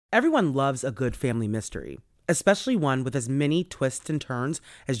Everyone loves a good family mystery, especially one with as many twists and turns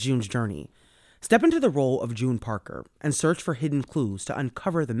as June's journey. Step into the role of June Parker and search for hidden clues to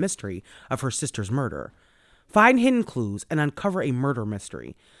uncover the mystery of her sister's murder. Find hidden clues and uncover a murder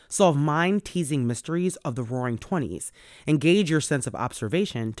mystery. Solve mind-teasing mysteries of the Roaring Twenties. Engage your sense of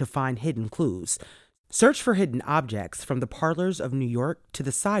observation to find hidden clues. Search for hidden objects from the parlors of New York to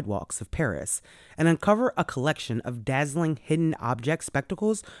the sidewalks of Paris, and uncover a collection of dazzling hidden object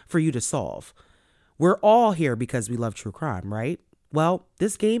spectacles for you to solve. We're all here because we love true crime, right? Well,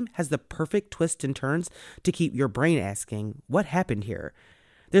 this game has the perfect twists and turns to keep your brain asking, what happened here?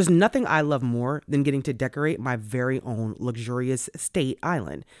 There's nothing I love more than getting to decorate my very own luxurious state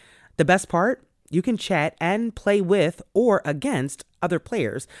island. The best part? You can chat and play with or against other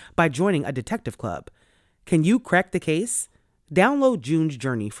players by joining a detective club. Can you crack the case? Download June's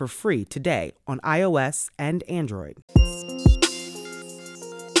Journey for free today on iOS and Android.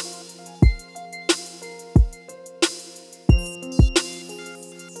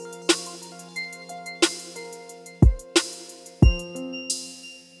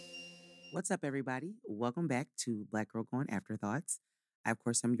 What's up, everybody? Welcome back to Black Girl Going Afterthoughts. Of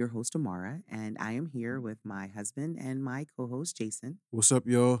course, I'm your host, Amara, and I am here with my husband and my co-host, Jason. What's up,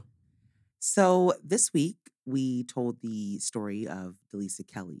 y'all? So this week, we told the story of Delisa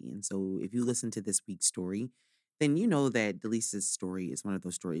Kelley. And so if you listen to this week's story, then you know that Delisa's story is one of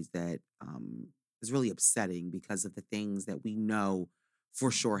those stories that is really upsetting because of the things that we know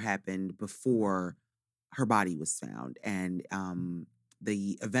for sure happened before her body was found. And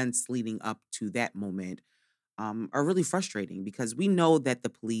the events leading up to that moment are really frustrating because we know that the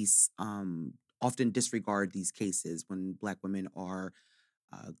police often disregard these cases when Black women are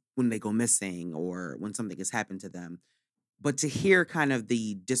when they go missing or when something has happened to them. But to hear kind of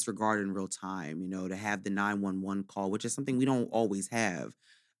the disregard in real time, to have the 911 call, which is something we don't always have.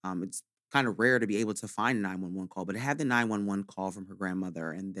 It's kind of rare to be able to find a 911 call, but to have the 911 call from her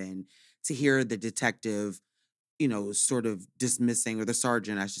grandmother and then to hear the detective, sort of dismissing, or the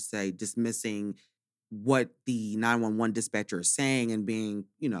sergeant, I should say, dismissing what the 911 dispatcher is saying and being,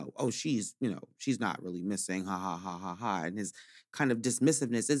 oh, she's not really missing, ha ha ha ha ha. And his kind of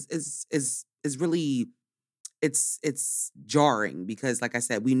dismissiveness is really it's jarring because like I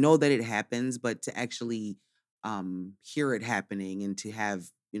said, we know that it happens, but to actually hear it happening and to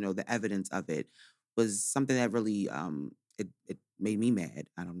have, the evidence of it was something that really it made me mad.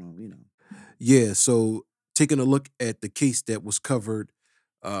 I don't know. Yeah, so taking a look at the case that was covered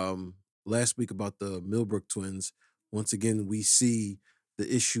last week about the Millbrook twins, once again, we see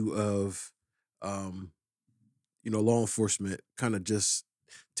the issue of, law enforcement kind of just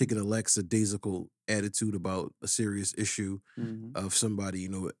taking a lackadaisical attitude about a serious issue Mhm. of somebody,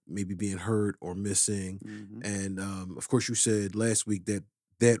 maybe being hurt or missing. Mhm. And of course, you said last week that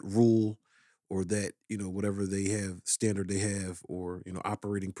that rule or that, whatever they have, standard they have, or,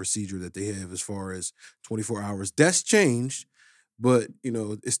 operating procedure that they have as far as 24 hours, that's changed. But,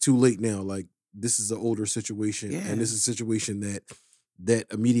 it's too late now. Like, this is an older situation, Yeah. and this is a situation that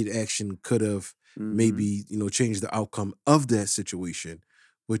immediate action could have Mhm. maybe, changed the outcome of that situation,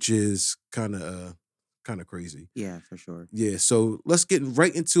 which is kind of crazy. Yeah, for sure. Yeah, so let's get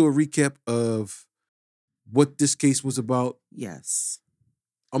right into a recap of what this case was about. Yes.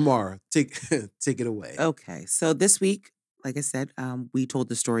 Amara, take take it away. Okay. So this week, like I said, we told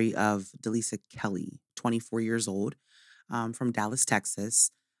the story of Delisa Kelley, 24 years old, from Dallas,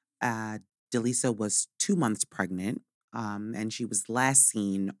 Texas. Uh, Delisa was 2 months pregnant, and she was last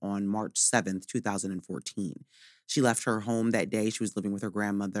seen on March 7th, 2014. She left her home that day. She was living with her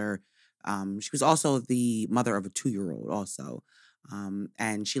grandmother. She was also the mother of a 2-year-old also.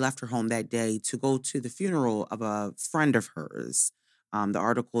 And she left her home that day to go to the funeral of a friend of hers. The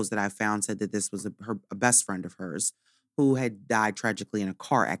articles that I found said that this was a best friend of hers who had died tragically in a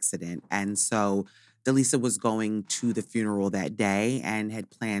car accident. And so Delisa was going to the funeral that day and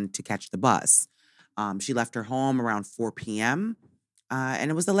had planned to catch the bus. She left her home around 4 p.m. And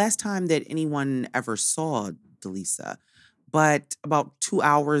it was the last time that anyone ever saw Delisa. But about 2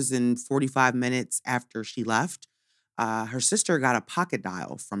 hours and 45 minutes after she left, her sister got a pocket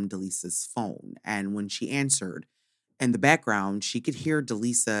dial from Delisa's phone. And when she answered, in the background, she could hear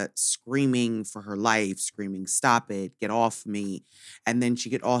Delisa screaming for her life, screaming, "Stop it, get off me." And then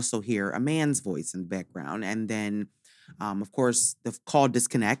she could also hear a man's voice in the background. And then, of course, the call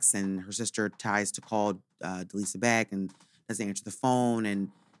disconnects and her sister tries to call Delisa back and doesn't answer the phone.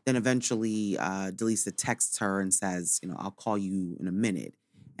 And then eventually, Delisa texts her and says, "I'll call you in a minute."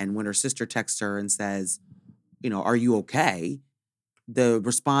 And when her sister texts her and says, "Are you okay?" The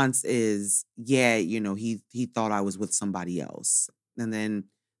response is, "Yeah, he thought I was with somebody else." And then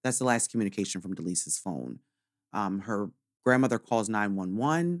That's the last communication from Delisa's phone. Her grandmother calls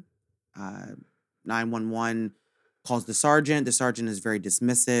 911. Uh, 911 calls the sergeant. The sergeant is very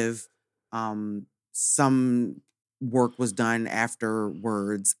dismissive. Some work was done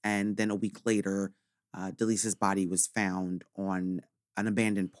afterwards, and then a week later, Delisa's body was found on an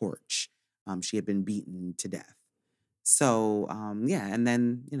abandoned porch. She had been beaten to death. So yeah, and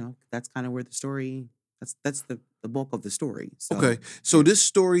then that's kind of where the story. That's the bulk of the story. Okay. So So yeah, this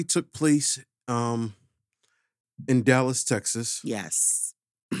story took place in Dallas, Texas. yes.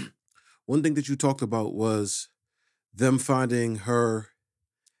 One thing that you talked about was them finding her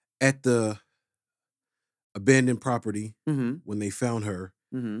at the abandoned property Mm-hmm. when they found her.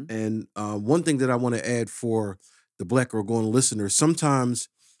 Mm-hmm. And one thing that I want to add for the Black Girl Gone listeners, sometimes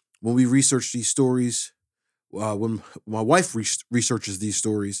when we research these stories, when my wife researches these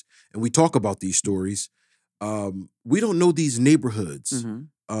stories and we talk about these stories, we don't know these neighborhoods, Mm-hmm.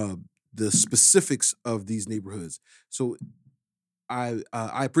 uh, the specifics of these neighborhoods. So I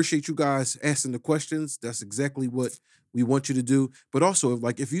appreciate you guys asking the questions. That's exactly what we want you to do. But also,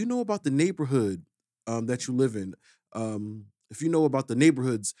 like, if you know about the neighborhood that you live in, if you know about the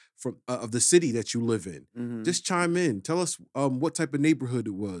neighborhoods from of the city that you live in, Mm-hmm. just chime in. Tell us what type of neighborhood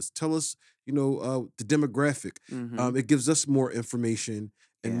it was. Tell us, the demographic. Mm-hmm. It gives us more information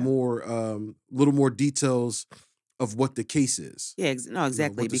and Yeah. more, little more details of what the case is. Yeah, no,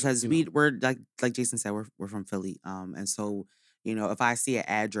 exactly. What this, Because we're like Jason said, we're from Philly. And so, if I see an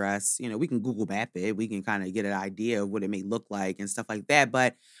address, we can Google map it, we can kind of get an idea of what it may look like and stuff like that.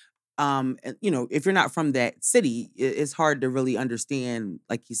 But and, if you're not from that city, it's hard to really understand,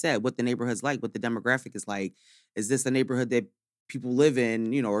 like you said, what the neighborhood's like, what the demographic is like. Is this a neighborhood that people live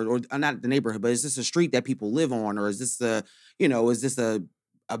in, or not the neighborhood, but is this a street that people live on, or is this is this a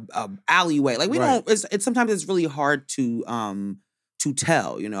alleyway? Like we right? don't. It's sometimes it's really hard to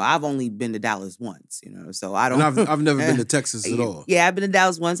tell. I've only been to Dallas once, so I And don't. I've never been to Texas at all. Yeah, I've been to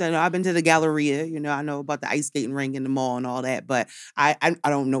Dallas once. I know I've been to the Galleria. I know about the ice skating rink in the mall and all that, but I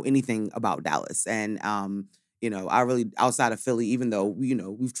don't know anything about Dallas. And I really outside of Philly, even though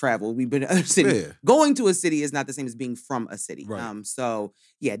we've traveled, we've been to other cities. Yeah, Going to a city is not the same as being from a city. right. So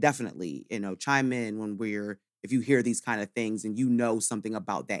yeah, definitely, chime in if you hear these kind of things and something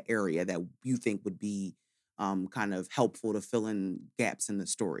about that area that you think would be kind of helpful to fill in gaps in the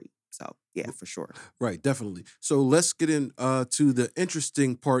story. So yeah, for sure. Right, definitely. So let's get in to the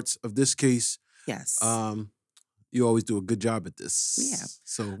interesting parts of this case. Yes. Um, you always do a good job at Yeah. this.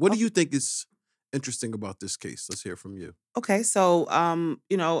 So what do you think is interesting about this case? Let's hear from you. Okay, so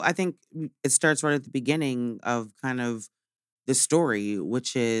I think it starts right at the beginning of kind of the story,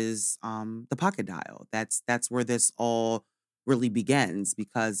 which is the pocket dial. That's where this all really begins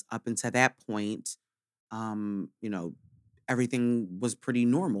because up until that point, um, you know, everything was pretty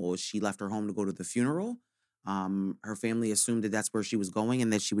normal. She left her home to go to the funeral. Her family assumed that that's where she was going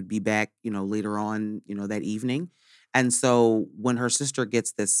and that she would be back, later on, that evening. And so when her sister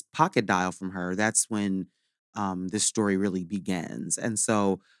gets this pocket dial from her, that's when this story really begins. And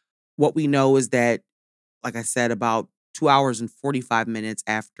so what we know is that, like I said, about 2 hours and 45 minutes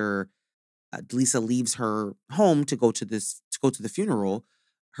after Delisa leaves her home to go to the funeral,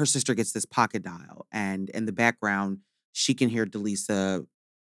 her sister gets this pocket dial, and in the background, she can hear Delisa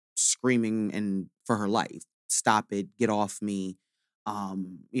screaming and for her life, "Stop it, get off me."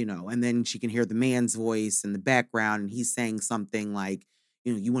 And then she can hear the man's voice in the background and he's saying something like,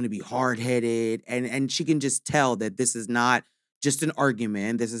 "You want to be hard-headed." And she can just tell that this is not just an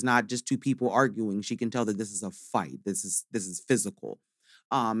argument. This is not just two people arguing. She can tell that this is a fight. This is physical.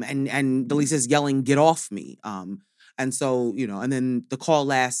 And Delisa's yelling, "Get off me." And so, and then the call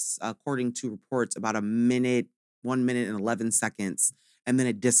lasts, according to reports, about a minute, 1 minute and 11 seconds, and then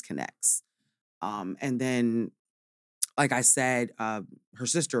it disconnects. And then, like I said, her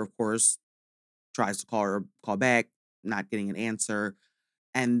sister, of course, tries to call back, not getting an answer.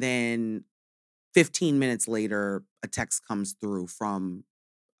 And then 15 minutes later, a text comes through from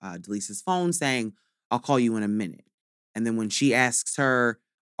Delisa's phone saying, "I'll call you in a minute." And then when she asks her,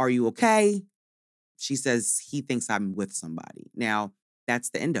 "Are you okay?" She says he thinks I'm with somebody. Now,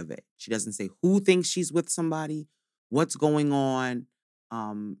 that's the end of it. She doesn't say who thinks she's with somebody, what's going on,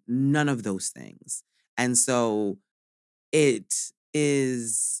 none of those things. And so it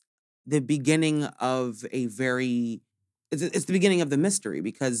is the beginning of a very it's the beginning of the mystery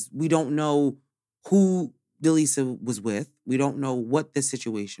because we don't know who Delisa was with. We don't know what the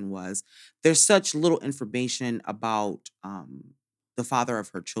situation was. There's such little information about the father of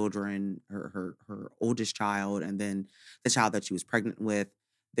her children, her oldest child, and then the child that she was pregnant with.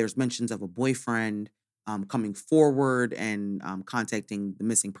 There's mentions of a boyfriend. coming forward and contacting the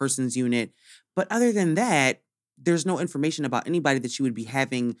missing persons unit. But other than that, there's no information about anybody that she would be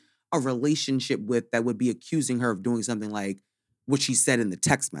having a relationship with that would be accusing her of doing something like what she said in the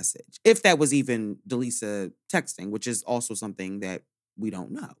text message. If that was even Delisa texting, which is also something that we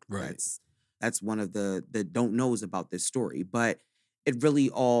don't know. Right. That's one of the don't knows about this story. But it really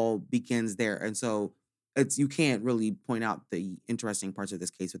all begins there. And so it's you can't really point out the interesting parts of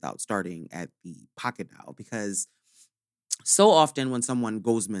this case without starting at the pocket dial because so often when someone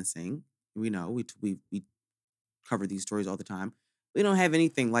goes missing, we know we cover these stories all the time. We don't have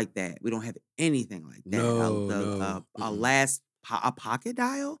anything like that. We don't have anything like that. No, no. A Mm-mm. last a pocket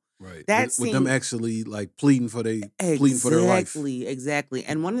dial Right. that With them seemed actually like pleading for their life. exactly.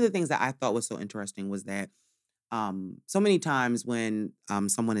 And one of the things that I thought was so interesting was that so many times when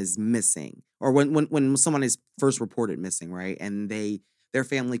someone is missing or when someone is first reported missing, right, and their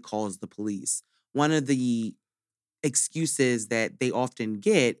family calls the police, one of the excuses that they often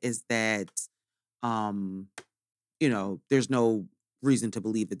get is that um there's no reason to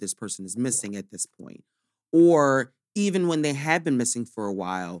believe that this person is missing at this point. Or even when they have been missing for a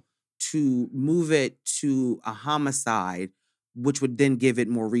while, to move it to a homicide, which would then give it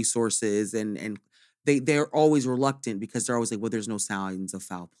more resources and they're always reluctant because they're always like, well, there's no signs of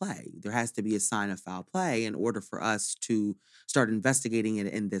foul play. There has to be a sign of foul play in order for us to start investigating it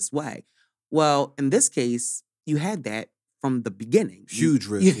in this way. Well, in this case, you had that from the beginning. Huge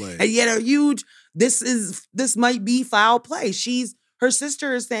red flag. You had a huge this might be foul play. Her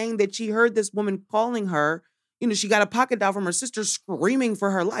sister is saying that she heard this woman calling her. She got a pocket dial from her sister screaming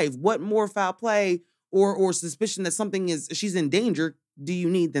for her life. What more foul play or suspicion that she's in danger do you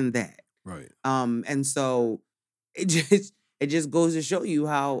need than that? Right. And so it just goes to show you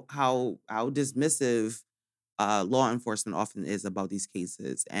how dismissive law enforcement often is about these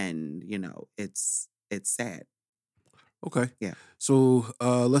cases. And it's sad. Okay. Yeah. So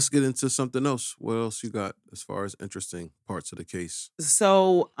let's get into something else. What else you got as far as interesting parts of the case?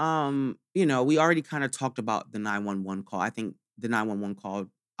 So, we already kind of talked about the 911 call. I think the 911 call,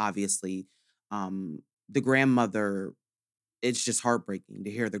 obviously, um, the grandmother, it's just heartbreaking to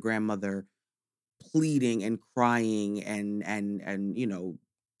hear the grandmother pleading and crying and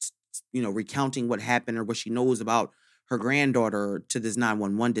recounting what happened or what she knows about her granddaughter to this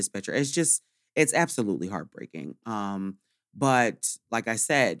 911 dispatcher. It's absolutely heartbreaking. But like I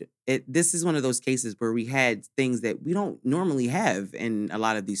said, this is one of those cases where we had things that we don't normally have in a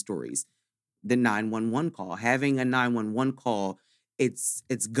lot of these stories. The 911 call, having a 911 call, it's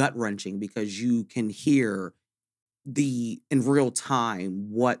gut wrenching because you can hear in real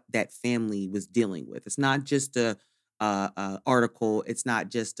time what that family was dealing with. It's not just a article. It's not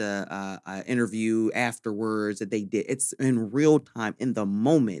just a interview afterwards that they did. It's in real time, in the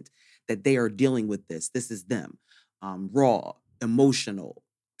moment that they are dealing with this. This is them, raw, emotional,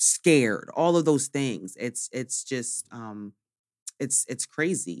 scared, all of those things. It's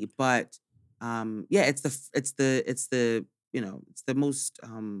crazy, but yeah, it's the most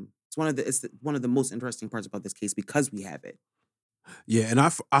it's one of the most interesting parts about this case because we have it. Yeah, and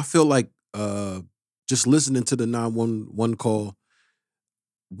I feel like just listening to the 911 call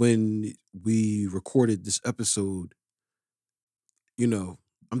when we recorded this episode, you know,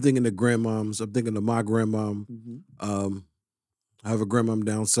 I'm thinking of grandmoms. I'm thinking of my grandmom. Mhm. Um, I have a grandmom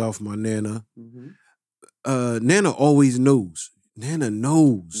down south, my nana. Mhm. Nana always knows. Nana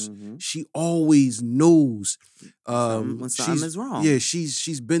knows. Mhm. She always knows. When something is wrong,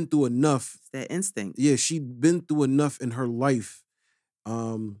 She's been through enough. it's that instinct. Yeah, she'd been through enough in her life.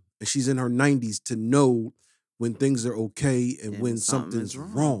 And she's in her 90s to know when things are okay and And when when something is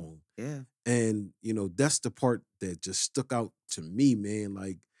something's wrong. wrong. Yeah. And that's the part that just stuck out to me, man.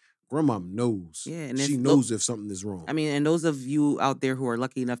 Like grandma knows. Yeah, and She if knows if something is wrong. I mean, and those of you out there who are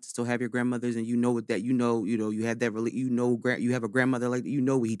lucky enough to still have your grandmothers, and you have that really, you have a grandmother like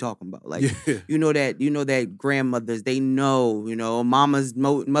that, what he talking about. Like, Yeah. you know that grandmothers, they know, mothers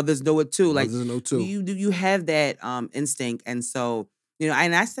know it too. Like, Mothers know too. you have that instinct, and so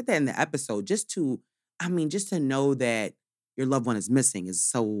and I said that in the episode just to know that your loved one is missing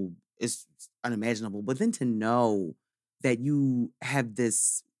is unimaginable. But then to know that you have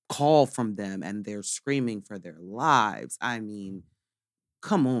this call from them and they're screaming for their lives. I mean,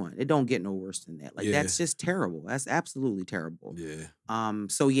 come on. It don't get no worse than that. Like Yeah. that's just terrible. That's absolutely terrible. Yeah.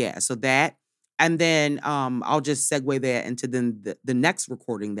 So yeah, so that and then I'll just segue that into then the next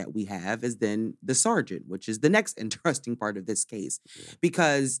recording that we have is then the sergeant, which is the next interesting part of this case. Yeah.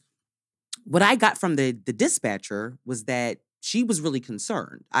 Because what I got from the dispatcher was that she was really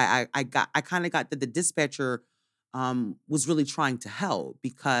concerned. I kind of got that the dispatcher was really trying to help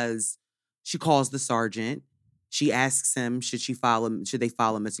because She calls the sergeant. She asks him, should they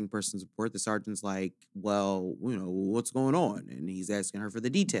file a missing persons report? The sergeant's like, well, what's going on? And he's asking her for the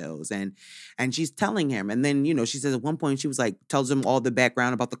details. And she's telling him. And then, she says at one point, she was like, tells him all the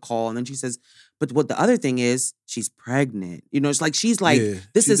background about the call. And then she says, but what the other thing is, she's pregnant. It's like, she's like, Yeah,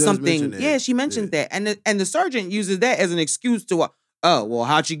 this she is does something. mention that. Yeah, she mentioned that. And the sergeant uses that as an excuse to, oh, well,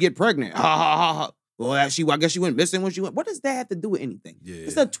 how'd she get pregnant? Ha, ha, ha, ha. Well, I guess she went missing when she went. What does that have to do with anything? Yeah,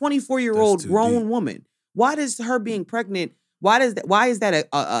 It's a 24-year-old grown woman. Why does her being pregnant? Why is that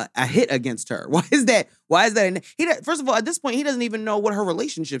a hit against her? Why is that? First of all, at this point, he doesn't even know what her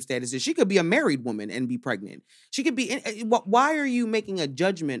relationship status is. She could be a married woman and be pregnant. She could be. Why are you making a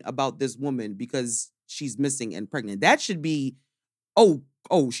judgment about this woman because she's missing and pregnant? That should be, oh,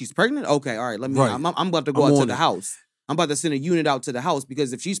 she's pregnant. Okay, all right. Right. I'm about to go out to the house. I'm about to send a unit out to the house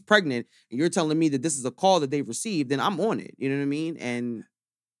because if she's pregnant and you're telling me that this is a call that they've received, then I'm on it. You know what I mean? And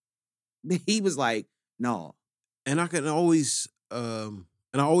he was like, no. And I can always, and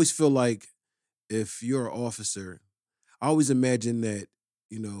I always feel like if you're an officer, I always imagine that,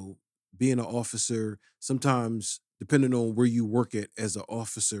 being an officer, sometimes depending on where you work at as an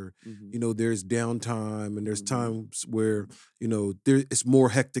officer, there's downtime and there's times where, it's more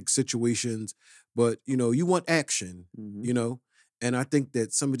hectic situations, but, you want action, and I think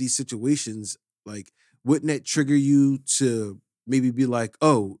that some of these situations, like, wouldn't that trigger you to maybe be like,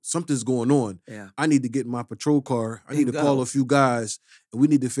 oh, something's going on. Yeah. I need to get in my patrol car. I need to call a few guys and we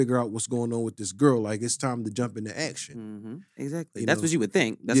need to figure out what's going on with this girl. Like, it's time to jump into action. Exactly. That's what you would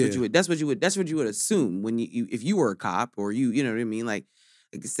think. That's what you would assume when you if you were a cop or you know what I mean? Like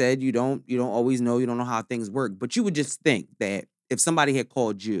I said, you don't always know, you don't know how things work, but you would just think that if somebody had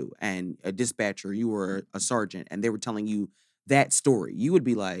called you and a dispatcher, you were a sergeant and they were telling you that story, you would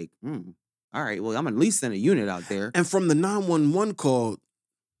be like, all right, well, I'm at least send a unit out there. And from the 911 call,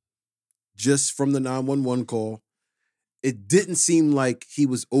 it didn't seem like he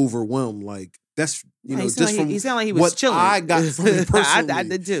was overwhelmed. Like, that's, he sounded from like he was what chilling. I got from him personally. I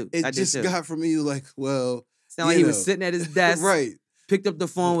did too. It just got from me like, well, sounded like he was sitting at his desk. Right. Picked up the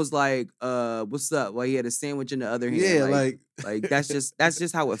phone, was like, what's up? Well, he had a sandwich in the other hand. Yeah, like that's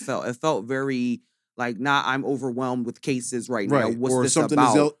just how it felt. It felt very like, I'm overwhelmed with cases right now. What's or this something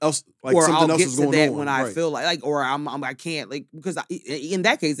about? Else, like or something I'll else get is to going that on. when I feel like, or I can't, like, because in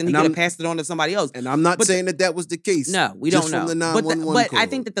that case, then he And could have I'm- passed it on to somebody else. And I'm not saying that was the case. No, we just don't know. from the But 911 I call.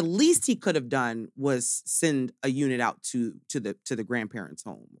 think that the least he could have done was send a unit out to the grandparents'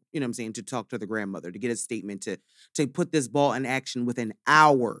 home. You know what I'm saying? To talk to the grandmother, to get a statement, to put this ball in action within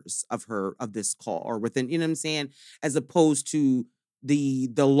hours of this call, or within, you know what I'm saying? As opposed to the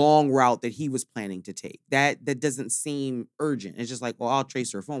long route that he was planning to take. That doesn't seem urgent. It's just like, well, I'll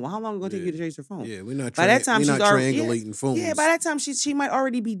trace her phone. Well, how long is it going to take you to trace her phone? Yeah, we're not, By that time, we're she's not already triangulating phones. Yeah, by that time she might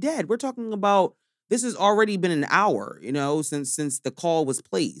already be dead. We're talking about, this has already been an hour, since the call was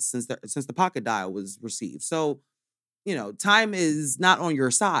placed, since the pocket dial was received. So, time is not on your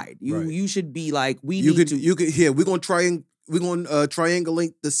side. You should be like, we're gonna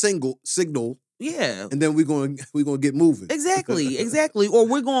triangulate the signal. Yeah. And then we're gonna get moving. Exactly. Or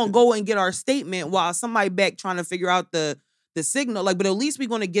we're gonna go and get our statement while somebody back trying to figure out the signal. Like, but at least we're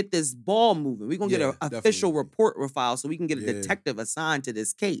gonna get this ball moving. We're gonna get an official report filed so we can get a detective assigned to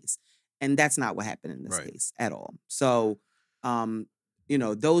this case. And that's not what happened in this case at all. So,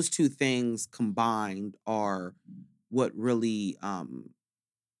 those two things combined are what really,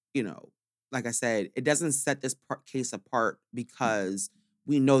 like I said, it doesn't set this case apart because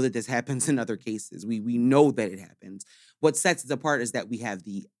we know that this happens in other cases. We know that it happens. What sets it apart is that we have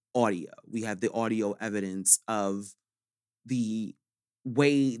the audio. We have the audio evidence of the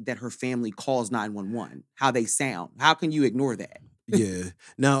way that her family calls 911, how they sound. How can you ignore that? Yeah.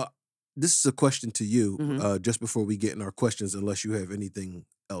 Now, this is a question to you, just before we get in our questions, unless you have anything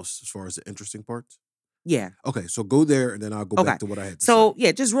else as far as the interesting parts. Yeah. Okay, so go there and then I'll go back to what I had to say. So,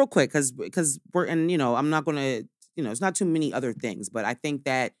 yeah, just real quick, because we're, and, I'm not going to, it's not too many other things, but I think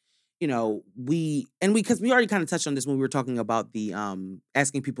that, because we already kind of touched on this when we were talking about the,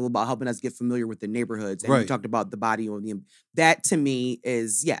 asking people about helping us get familiar with the neighborhoods. And we talked about the body on that to me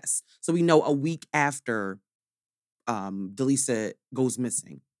is, yes. So we know a week after Delisa goes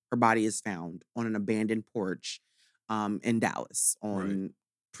missing, her body is found on an abandoned porch in Dallas on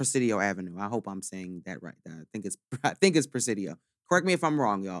Presidio Avenue. I hope I'm saying that right. I think it's Presidio. Correct me if I'm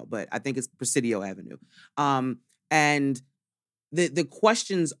wrong, y'all, but I think it's Presidio Avenue. And the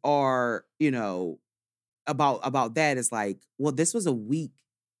questions are, about that is like, well, this was a week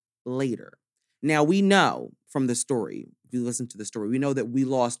later. Now we know from the story, if you listen to the story, we know that we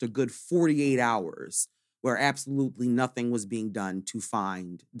lost a good 48 hours where absolutely nothing was being done to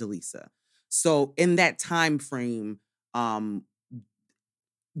find Delisa. So in that time frame, um,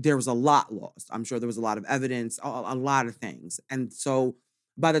 there was a lot lost. I'm sure there was a lot of evidence, a lot of things. And so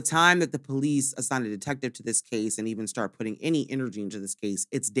by the time that the police assign a detective to this case and even start putting any energy into this case,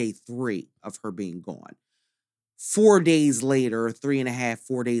 it's day 3 of her being gone. 4 days later, 3.5,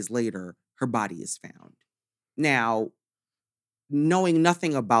 4 days later, her body is found. Now, knowing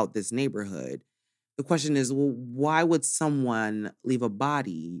nothing about this neighborhood, the question is, well, why would someone leave a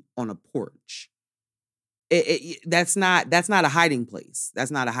body on a porch? That's not a hiding place. That's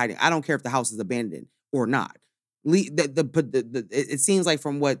not a hiding. I don't care if the house is abandoned or not. It seems like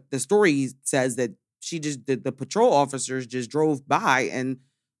from what the story says that the patrol officers just drove by and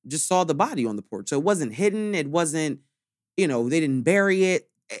just saw the body on the porch. So it wasn't hidden. It wasn't, they didn't bury it.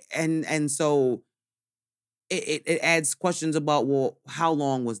 And so it adds questions about, well, how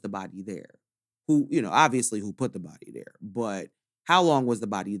long was the body there? Who, obviously who put the body there, but how long was the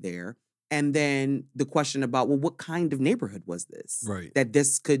body there? And then the question about, well, what kind of neighborhood was this? Right. That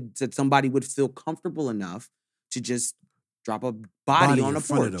somebody would feel comfortable enough to just drop a body Body on in a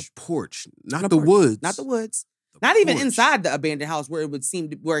front of the porch. porch, On not a the porch. woods. Not the woods. The Not even porch. inside the abandoned house where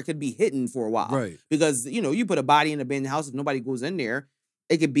where it could be hidden for a while. Right. Because, you put a body in an abandoned house, if nobody goes in there,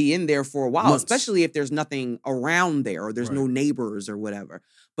 it could be in there for a while, Months. especially if there's nothing around there or there's no neighbors or whatever.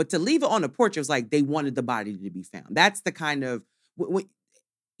 But to leave it on the porch, it was like they wanted the body to be found. That's the kind of,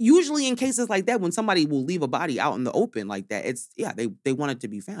 usually in cases like that, when somebody will leave a body out in the open like that, they want it to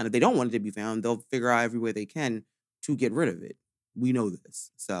be found. If they don't want it to be found, they'll figure out every way they can to get rid of it. We know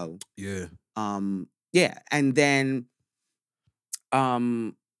this. So, Yeah. yeah. And then,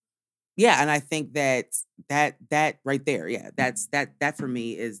 yeah, and I think that right there, yeah, that for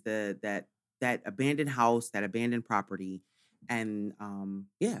me is that abandoned house, that abandoned property, and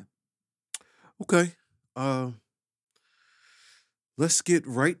yeah. Okay. Let's get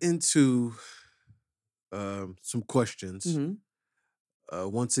right into some questions. Mhm.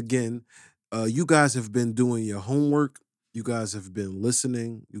 Once again, you guys have been doing your homework. You guys have been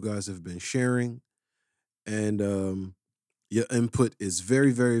listening. You guys have been sharing, and your input is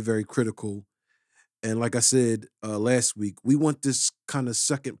very, very, very critical. And like I said last week, we want this kind of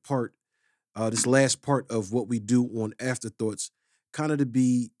second part, this last part of what we do on Afterthoughts, kind of to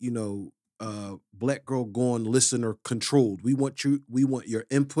be, Black Girl Gone listener controlled. We want your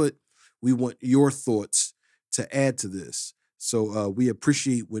input, we want your thoughts to add to this. So we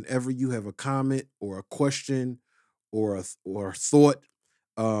appreciate whenever you have a comment or a question or a thought.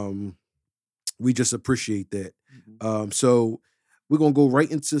 Um, we just appreciate that. So we're gonna go right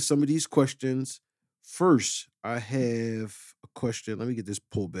into some of these questions. First, I have a question. Let me get this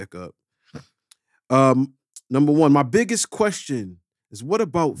pulled back up. Um, Number one, my biggest question is what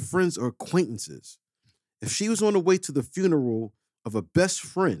about friends or acquaintances? If she was on the way to the funeral of a best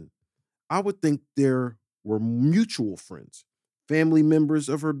friend, I would think there were mutual friends, family members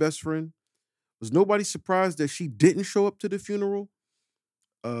of her best friend. Was nobody surprised that she didn't show up to the funeral?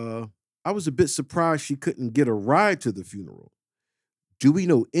 Uh, I was a bit surprised she couldn't get a ride to the funeral. Do we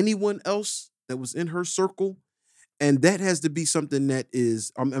know anyone else that was in her circle? And that has to be something that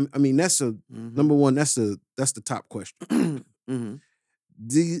is, I mean, that's a number one. That's the top question. I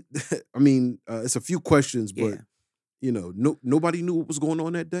mean, it's a few questions, but nobody knew what was going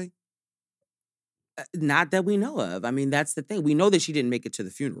on that day. Not that we know of. I mean, that's the thing. We know that she didn't make it to the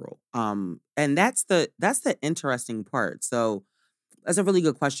funeral. And that's the interesting part. So that's a really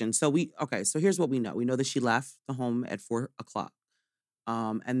good question. So so here's what we know. We know that she left the home at 4 o'clock.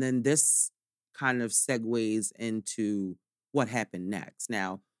 And then this kind of segues into what happened next.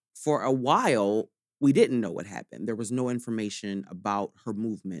 Now, for a while, we didn't know what happened. There was no information about her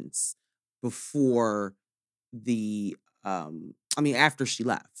movements before after she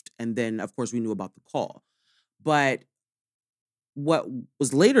left. And then, of course, we knew about the call. But what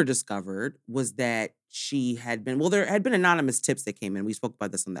was later discovered was that there had been anonymous tips that came in. We spoke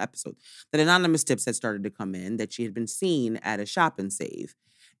about this on the episode. That anonymous tips had started to come in that she had been seen at a shop and save.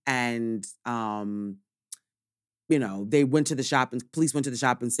 And they went to the shop and police went to the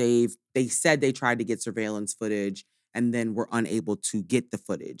shop and save. They said they tried to get surveillance footage and then were unable to get the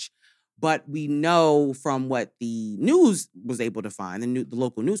footage. But we know from what the news was able to find, the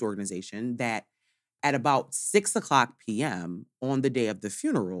local news organization, that at about 6 o'clock p.m. on the day of the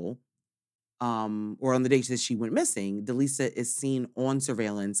funeral, or on the day that she went missing, Delisa is seen on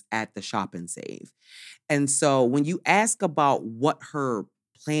surveillance at the shop and save. And so when you ask about what her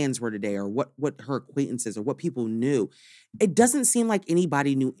plans were today or what her acquaintances or what people knew, it doesn't seem like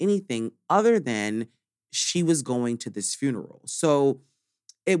anybody knew anything other than she was going to this funeral. So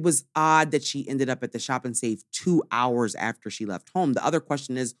it was odd that she ended up at the shop and save 2 hours after she left home. The other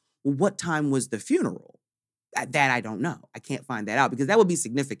question is, well, what time was the funeral? That I don't know. I can't find that out because that would be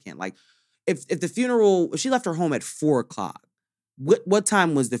significant. Like if she left her home at 4 o'clock, what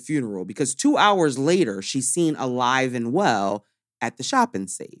time was the funeral? Because 2 hours later, she's seen alive and well at the Shop and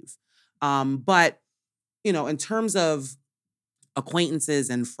Save. But in terms of acquaintances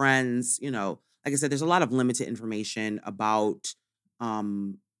and friends, like I said, there's a lot of limited information about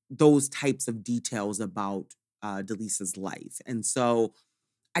those types of details about Delisa's life. And so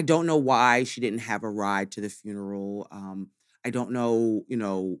I don't know why she didn't have a ride to the funeral. I don't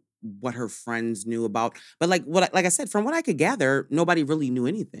know, what her friends knew about. But like I said, from what I could gather, nobody really knew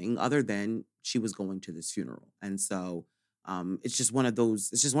anything other than she was going to this funeral. And so it's just one of those.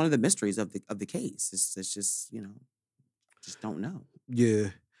 It's just one of the mysteries of the case. It's just just don't know. Yeah.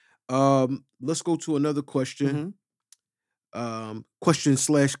 Let's go to another question. Hmm. Question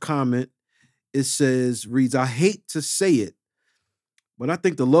slash comment. It says, reads, I hate to say it, but I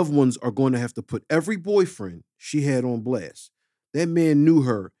think the loved ones are going to have to put every boyfriend she had on blast. That man knew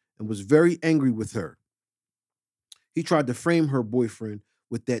her and was very angry with her. He tried to frame her boyfriend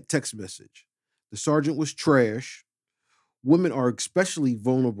with that text message. The sergeant was trash. Women are especially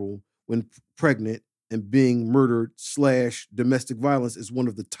vulnerable when pregnant, and being murdered slash domestic violence is one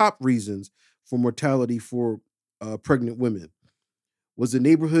of the top reasons for mortality for pregnant women. Was the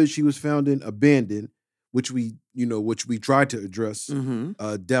neighborhood she was found in abandoned, which we tried to address. Hmm.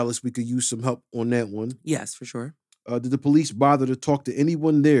 Dallas, we could use some help on that one. Yes, for sure. Did the police bother to talk to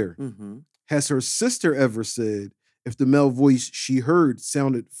anyone there? Hmm. Has her sister ever said if the male voice she heard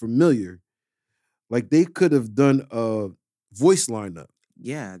sounded familiar? Like they could have done a voice lineup.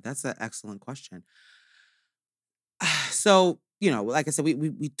 Yeah, that's an excellent question. So, like I said,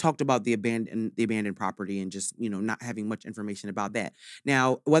 we talked about the abandoned property and just, not having much information about that.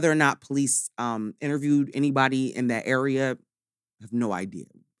 Now, whether or not police interviewed anybody in that area, I have no idea.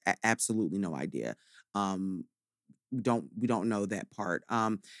 Absolutely no idea. Um, we don't know that part.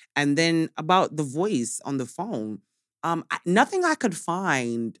 And then about the voice on the phone, nothing I could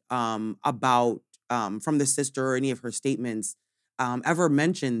find about from the sister or any of her statements ever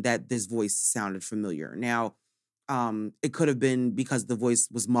mentioned that this voice sounded familiar. Now, it could have been because the voice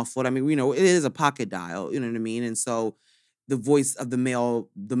was muffled. I mean, it is a pocket dial, you know what I mean? And so the voice of the male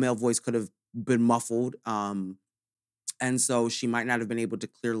voice could have been muffled. And so she might not have been able to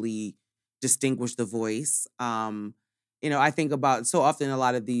clearly distinguish the voice. I think about so often a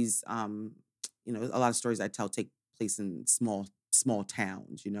lot of these, a lot of stories I tell take place in small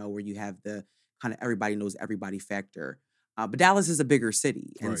towns, where you have the kind of everybody knows everybody factor. But Dallas is a bigger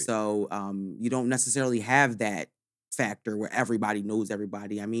city, and Right. so you don't necessarily have that factor where everybody knows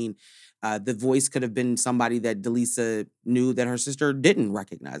everybody. I mean, the voice could have been somebody that Delisa knew that her sister didn't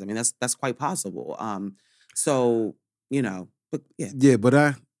recognize. I mean, that's quite possible. So but yeah. Yeah,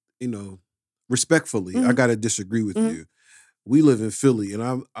 but you know, respectfully, I Mhm, gotta disagree with mhm. you. We live in Philly,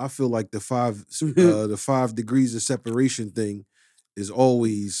 and I feel like the 5 degrees of separation thing is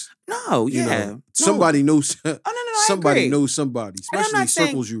always, No, yeah. No. somebody knows Oh, no, no, no, I somebody agree. knows somebody, And I'm especially not saying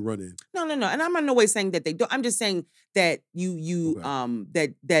circles you run in. no, no, no, and I'm in no way saying that they don't. I'm just saying that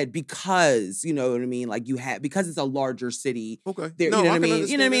Okay. that because, you know what I mean, like, because it's a larger city, Okay. there you No, know what I I can mean?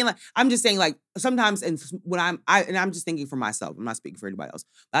 You know what I understand mean? that. Like, I'm just saying, like, sometimes and when I'm just thinking for myself, I'm not speaking for anybody else.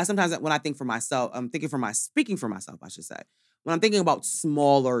 But sometimes when I think for myself, I'm thinking for my speaking for myself, I should say. When I'm thinking about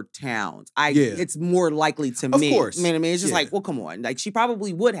smaller towns, Yeah. it's more likely to Of me. You know course. what I mean? It's just Yeah. like, well, come on. Like, she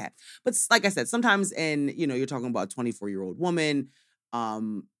probably would have. But like I said, sometimes you're talking about a 24-year-old woman.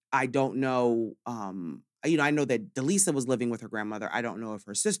 I don't know. I know that Delisa was living with her grandmother. I don't know if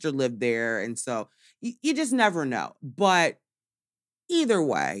her sister lived there. And so you just never know. But either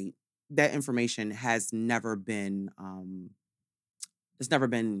way, that information has never been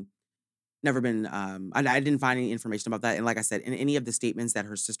I didn't find any information about that. And like I said, in any of the statements that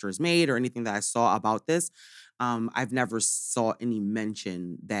her sister has made or anything that I saw about this, I've never saw any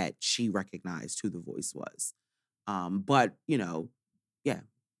mention that she recognized who the voice was. But yeah.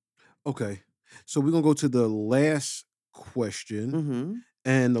 Okay. So we're gonna go to the last question. Mm-hmm.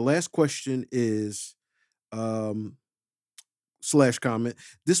 And the last question is um slash comment.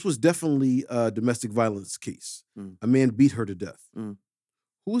 This was definitely a domestic violence case. Mm, A man beat her to death. mm,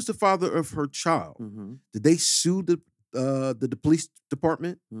 Who is the father of her child? mm-hmm. Did they sue the police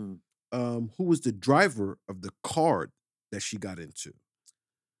department? Mm. Who was the driver of the car that she got into?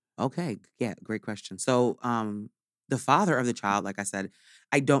 Okay, yeah, great question. So, the father of the child, like I said,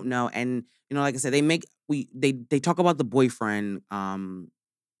 I don't know, and like I said, they talk about the boyfriend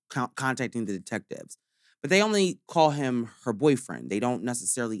contacting the detectives, but they only call him her boyfriend. They don't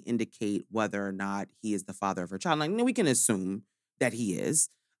necessarily indicate whether or not he is the father of her child. Like, we can assume that he is.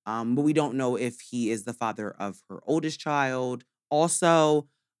 But we don't know if he is the father of her oldest child. Also,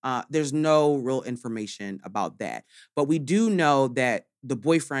 there's no real information about that. But we do know that the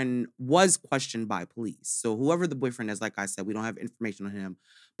boyfriend was questioned by police. So whoever the boyfriend is, like I said, we don't have information on him,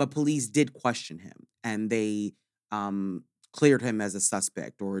 but police did question him, and they um, cleared him as a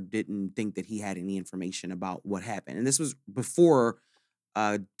suspect or didn't think that he had any information about what happened. And this was before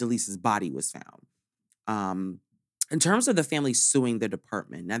Delisa's body was found. Um, in terms of the family suing the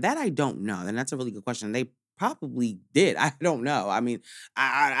department, now that I don't know, and that's a really good question. They probably did. I don't know. I mean,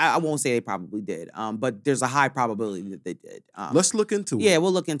 I won't say they probably did, but there's a high probability that they did. Let's look into Yeah, it.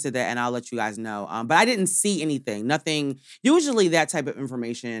 we'll look into that, and I'll let you guys know. But I didn't see anything. Nothing. Usually, that type of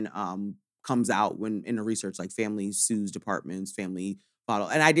information comes out when in the research, like family sues departments, family file,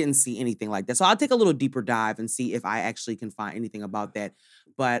 and I didn't see anything like that. So I'll take a little deeper dive and see if I actually can find anything about that.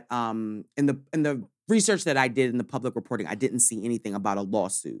 But in the research that I did in the public reporting, I didn't see anything about a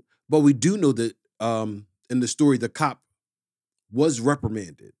lawsuit. But we do know that in the story, the cop was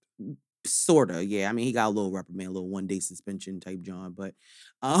reprimanded. Sorta, yeah. I mean, he got a little reprimand, a little 1-day suspension type John, but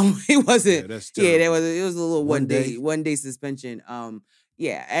it Yeah, wasn't. that's Yeah, terrible. it was a little One one day day. 1-day suspension.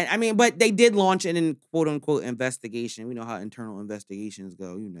 Yeah, and I mean, but they did launch an quote unquote investigation. We know how internal investigations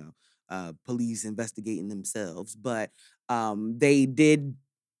go. Police investigating themselves, but they did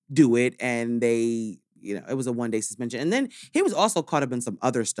do it, and it was a 1-day suspension. And then he was also caught up in some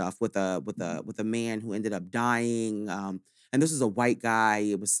other stuff with a man who ended up dying. And this is a white guy.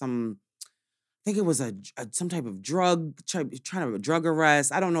 It was I think it was some type of trying to a drug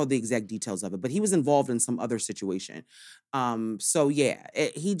arrest. I don't know the exact details of it, but he was involved in some other situation. So yeah,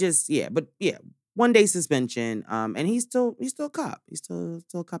 he just but yeah, 1-day suspension. And he's still a cop. He's still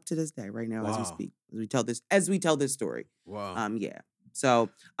a cop to this day, right now as we Wow. speak, as we tell this story. Wow. Yeah. So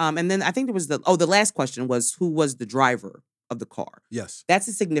and then I think there was the last question was, who was the driver of the car? Yes. That's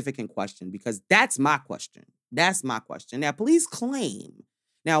a significant question because that's my question. That's my question. Now, police claim.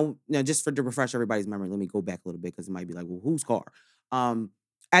 Now, just to refresh everybody's memory, let me go back a little bit because it might be like, well, whose car? Um,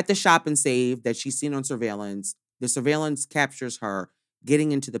 at the shop and save that she's seen on surveillance, the surveillance captures her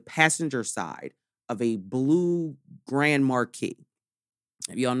getting into the passenger side of a blue Grand Marquis.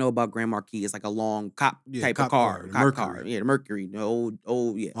 If y'all know about Grand Marquis, it's like a long cop Yeah, type of cop car, car, the cop car. Mercury. Yeah, the Mercury, the old,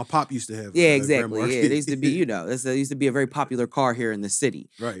 yeah. My pop used to have Yeah, a Grand exactly. Yeah, it Marquis. used to be, it used to be a very popular car here in the city.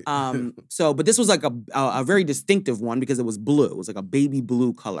 Right. But this was like a very distinctive one because it was blue. It was like a baby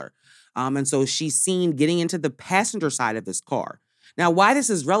blue color. And so she's seen getting into the passenger side of this car. Now, why this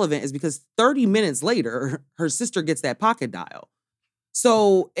is relevant is because 30 minutes later, her sister gets that pocket dial.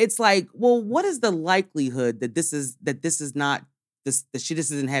 So it's like, well, what is the likelihood that this is not this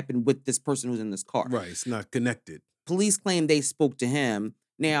doesn't happen with this person who's in this car? Right. It's not connected. Police claim they spoke to him.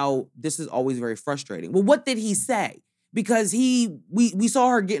 Now, this is always very frustrating. Well, what did he say? Because we saw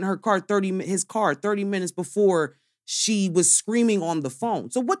her get in his car 30 minutes before she was screaming on the phone.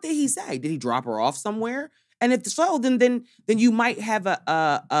 So what did he say? Did he drop her off somewhere? And if so, then you might have a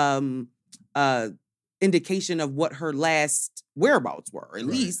indication of what her last whereabouts were, or at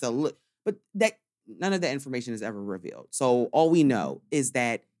Right. least but that none of that information is ever revealed. So all we know is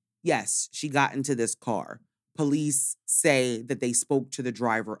that yes, she got into this car. Police say that they spoke to the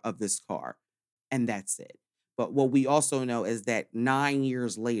driver of this car, and that's it. But what we also know is that 9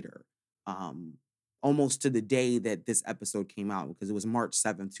 years later, um, almost to the day that this episode came out, because it was March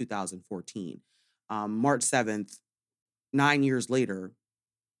 7th, 2014. March 7th, 9 years later,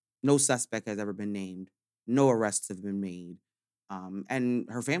 no suspect has ever been named, no arrests have been made, and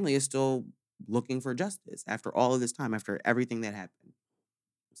her family is still looking for justice after all of this time, after everything that happened.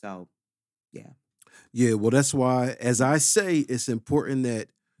 So, yeah. Yeah. Well, that's why, as I say, it's important that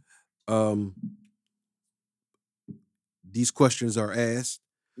um, these questions are asked.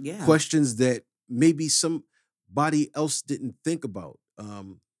 Yeah. Questions that maybe somebody else didn't think about.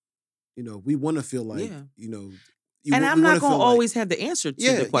 We want to feel like, Yeah. we And I'm want not to gonna feel like, always have the answer to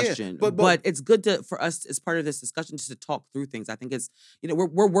yeah, the yeah. question, But but it's good for us as part of this discussion just to talk through things. I think it's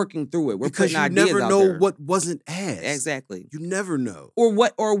we're working through it. We're because putting you ideas never out know there. what wasn't asked. Exactly. You never know. Or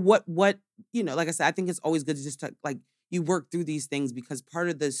what like I said, I think it's always good to just like you work through these things because part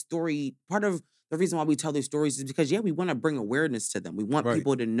of the reason why we tell these stories is because we want to bring awareness to them. We want Right.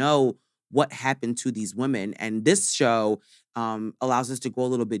 people to know what happened to these women, and this show allows us to go a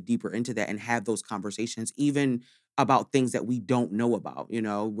little bit deeper into that and have those conversations, even about things that we don't know about.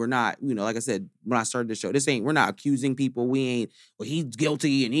 We're not, like I said when I started the show, we're not accusing people. We ain't, well, he's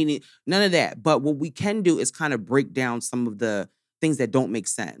guilty and none of that. But what we can do is kind of break down some of the things that don't make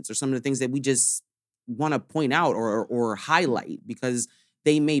sense, or some of the things that we just want to point out or highlight, because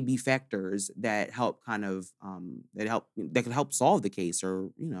they may be factors that help kind of that could help solve the case, or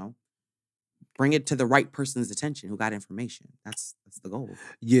bring it to the right person's attention who got information. That's the goal.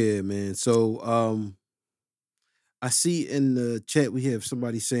 Yeah, man. So I see in the chat we have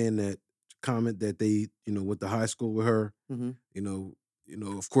somebody saying that comment that they, went to high school with her. Hmm. You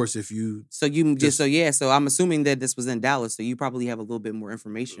know, of course, if you So you just just so I'm assuming that this was in Dallas, so you probably have a little bit more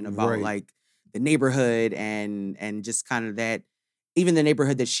information about right, like the neighborhood and just kind of that, even the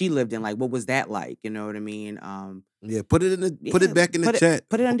neighborhood that she lived in, like what was that like? You know what I mean? yeah, put Yeah, it back in the chat.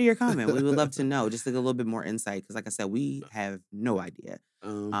 put it under your comment. We would love to know, just to get a little bit more insight, because like I said, we have no idea.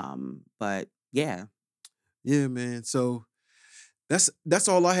 Um, But yeah. yeah, man. So that's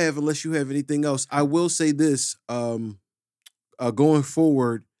all I have, unless you have anything else. I will say this: going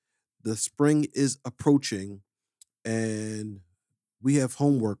forward, the spring is approaching, and we have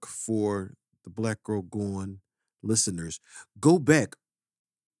homework for the Black Girl Gone listeners. Go back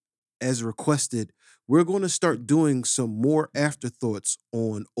as requested. We're going to start doing some more afterthoughts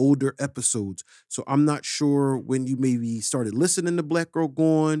on older episodes. So I'm not sure when you maybe started listening to Black Girl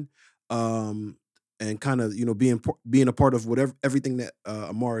Gone, and kind of being a part of whatever everything that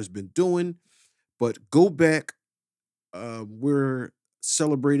Amar has been doing. But go back. We're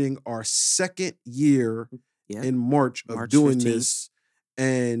celebrating our second year Yeah. in March of March doing 15th. this,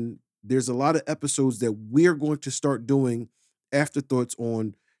 and there's a lot of episodes that we're going to start doing afterthoughts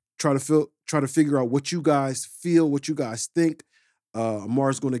on. Try to figure out what you guys feel, what you guys think.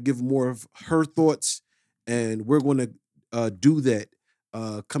 Amar's going to give more of her thoughts, and we're going to do that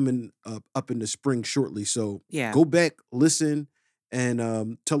coming up in the spring shortly. So Yeah. go back, listen,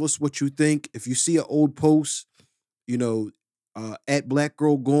 and tell us what you think. If you see an old post, you know, at Black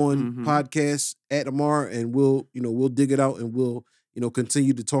Girl Gone Hmm. podcast at Amar, and we'll dig it out, and we'll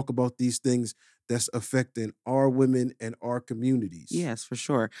continue to talk about these things that's affecting our women and our communities. Yes, for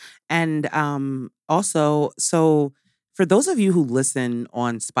sure. And also, so for those of you who listen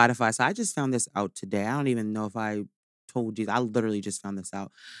on Spotify, so I just found this out today. I don't even know if I told you. I literally just found this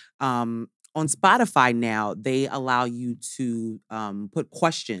out. On Spotify now, they allow you to put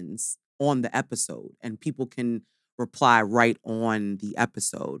questions on the episode, and people can reply right on the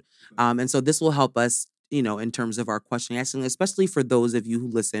episode. And so this will help us, in terms of our question asking, especially for those of you who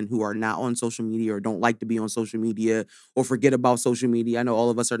listen who are not on social media or don't like to be on social media or forget about social media. I know all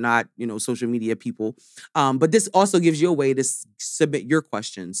of us are not, social media people. But this also gives you a way to submit your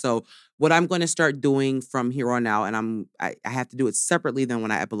questions. So what I'm going to start doing from here on out, and I have to do it separately than when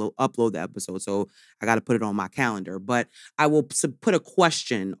I upload the episode. So I got to put it on my calendar, but I will put a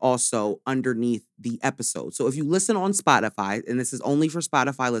question also underneath the episode. So if you listen on Spotify, and this is only for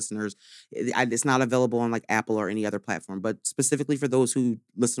Spotify listeners, it's not available on like Apple or any other platform, but specifically for those who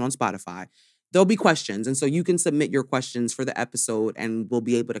listen on Spotify, there'll be questions. And so you can submit your questions for the episode, and we'll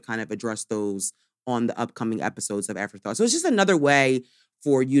be able to kind of address those on the upcoming episodes of Afterthought. So it's just another way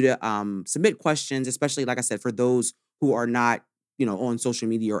for you to submit questions, especially, like I said, for those who are not, on social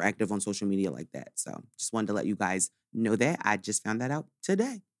media or active on social media like that. So just wanted to let you guys know that. I just found that out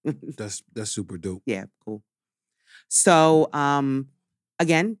today. That's super dope. Yeah, cool. So,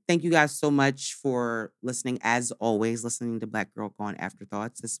 again, thank you guys so much for listening. As always, listening to Black Girl Gone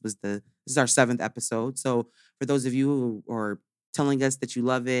Afterthoughts. This is our 7th episode. So, for those of you who are telling us that you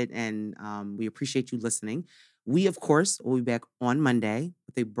love it, and we appreciate you listening, we of course will be back on Monday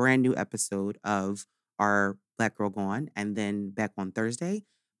with a brand new episode of our Black Girl Gone, and then back on Thursday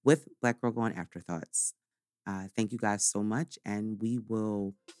with Black Girl Gone Afterthoughts. Thank you guys so much, and we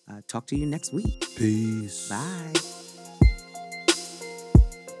will talk to you next week. Peace. Bye.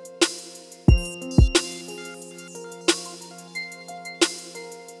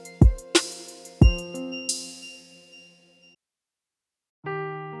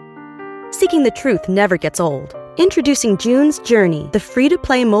 Seeking the truth never gets old. Introducing June's Journey, the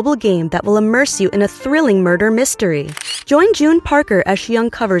free-to-play mobile game that will immerse you in a thrilling murder mystery. Join June Parker as she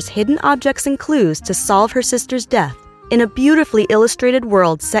uncovers hidden objects and clues to solve her sister's death in a beautifully illustrated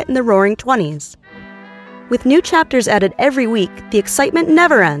world set in the Roaring '20s. With new chapters added every week, the excitement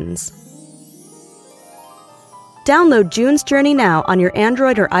never ends. Download June's Journey now on your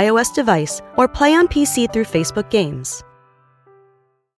Android or iOS device, or play on PC through Facebook Games.